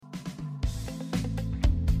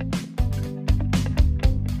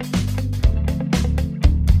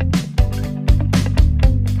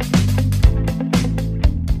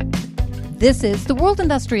This is the World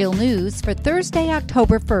Industrial News for Thursday,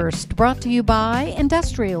 October 1st, brought to you by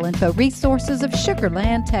Industrial Info Resources of Sugar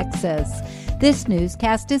Land, Texas. This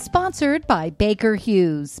newscast is sponsored by Baker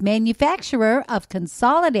Hughes, manufacturer of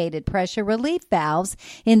consolidated pressure relief valves,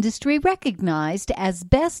 industry recognized as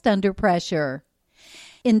best under pressure.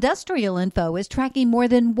 Industrial Info is tracking more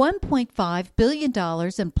than $1.5 billion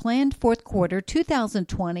in planned fourth quarter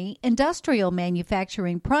 2020 industrial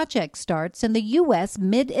manufacturing project starts in the U.S.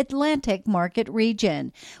 Mid-Atlantic market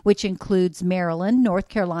region, which includes Maryland, North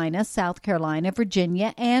Carolina, South Carolina,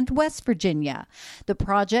 Virginia, and West Virginia. The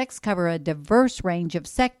projects cover a diverse range of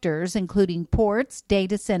sectors, including ports,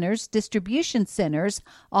 data centers, distribution centers,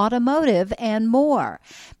 automotive, and more.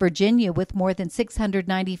 Virginia, with more than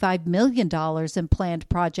 $695 million in planned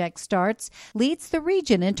project starts, leads the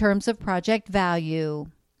region in terms of project value.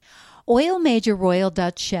 Oil major Royal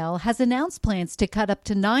Dutch Shell has announced plans to cut up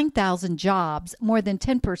to 9,000 jobs, more than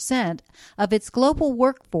 10% of its global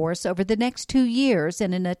workforce over the next 2 years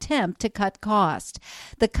in an attempt to cut cost.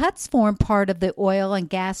 The cuts form part of the oil and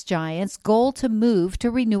gas giant's goal to move to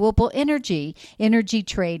renewable energy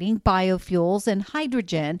trading, biofuels, and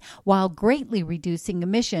hydrogen, while greatly reducing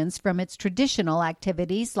emissions from its traditional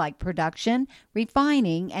activities like production,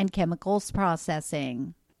 refining, and chemicals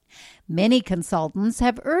processing. Many consultants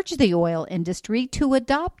have urged the oil industry to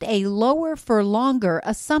adopt a lower for longer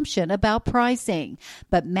assumption about pricing.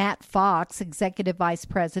 But Matt Fox, Executive Vice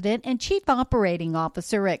President and Chief Operating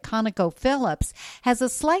Officer at ConocoPhillips, has a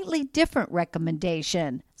slightly different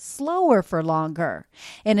recommendation: slower for longer.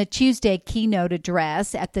 In a Tuesday keynote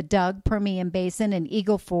address at the Doug, Permian Basin, and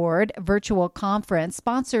Eagle Ford virtual conference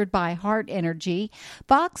sponsored by Hart Energy,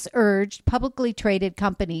 Fox urged publicly traded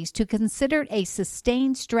companies to consider a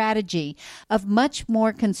sustained strategy of much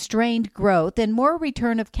more constrained growth and more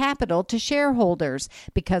return of capital to shareholders,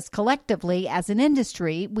 because collectively as an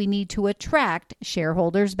industry, we need to attract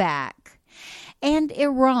shareholders back. And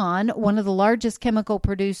Iran, one of the largest chemical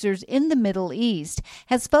producers in the Middle East,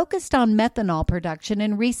 has focused on methanol production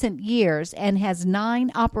in recent years and has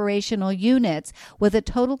 9 operational units with a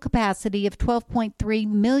total capacity of 12.3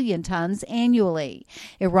 million tons annually.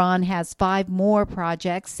 Iran has 5 more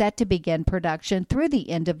projects set to begin production through the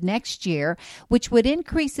end of next year, which would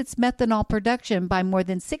increase its methanol production by more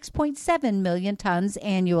than 6.7 million tons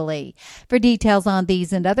annually. For details on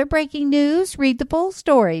these and other breaking news, read the full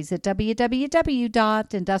stories at www.industrialinfo.com.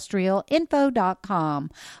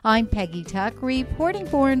 I'm Peggy Tuck, reporting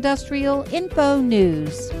for Industrial Info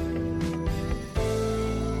News.